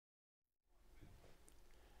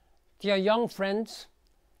Dear young friends,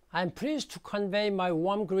 I am pleased to convey my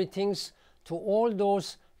warm greetings to all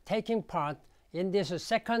those taking part in this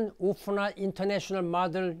second WFUNA International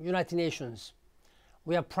Model United Nations.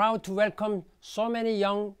 We are proud to welcome so many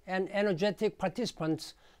young and energetic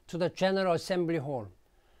participants to the General Assembly Hall.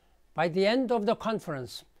 By the end of the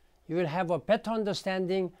conference, you will have a better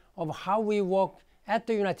understanding of how we work at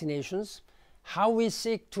the United Nations, how we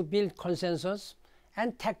seek to build consensus,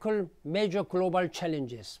 and tackle major global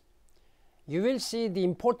challenges. You will see the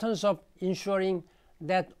importance of ensuring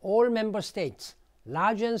that all member states,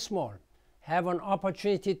 large and small, have an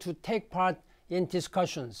opportunity to take part in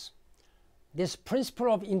discussions. This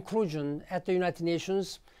principle of inclusion at the United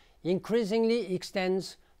Nations increasingly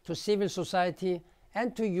extends to civil society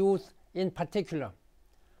and to youth in particular.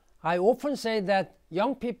 I often say that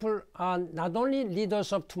young people are not only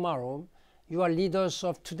leaders of tomorrow, you are leaders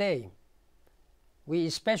of today. We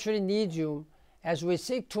especially need you as we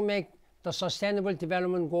seek to make the Sustainable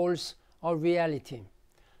Development Goals a reality.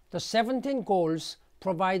 The 17 goals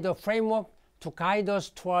provide a framework to guide us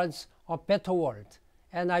towards a better world,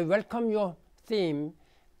 and I welcome your theme,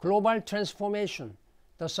 Global Transformation,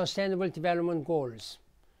 the Sustainable Development Goals.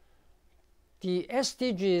 The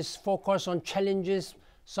SDGs focus on challenges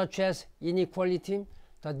such as inequality,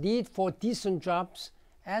 the need for decent jobs,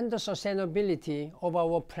 and the sustainability of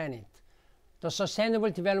our planet. The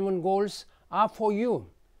Sustainable Development Goals are for you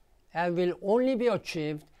and will only be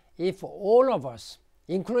achieved if all of us,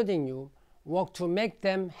 including you, work to make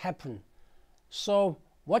them happen. So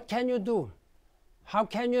what can you do? How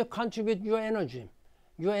can you contribute your energy,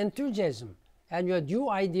 your enthusiasm, and your new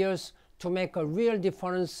ideas to make a real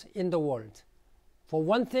difference in the world? For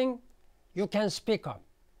one thing, you can speak up.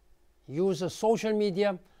 Use social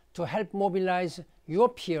media to help mobilize your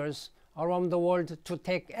peers around the world to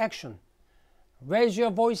take action. Raise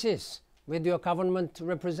your voices with your government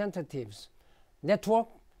representatives, network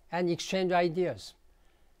and exchange ideas.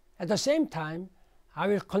 At the same time, I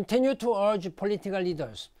will continue to urge political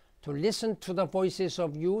leaders to listen to the voices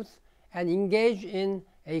of youth and engage in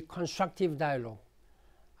a constructive dialogue.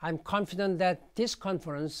 I'm confident that this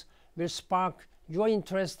conference will spark your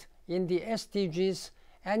interest in the SDGs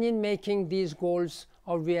and in making these goals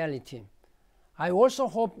a reality. I also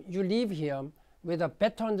hope you leave here with a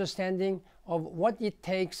better understanding of what it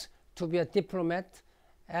takes to be a diplomat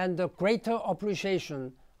and a greater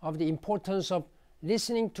appreciation of the importance of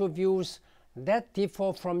listening to views that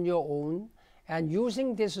differ from your own and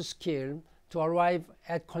using this skill to arrive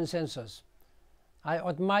at consensus. I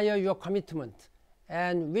admire your commitment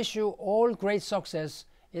and wish you all great success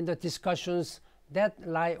in the discussions that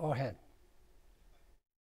lie ahead.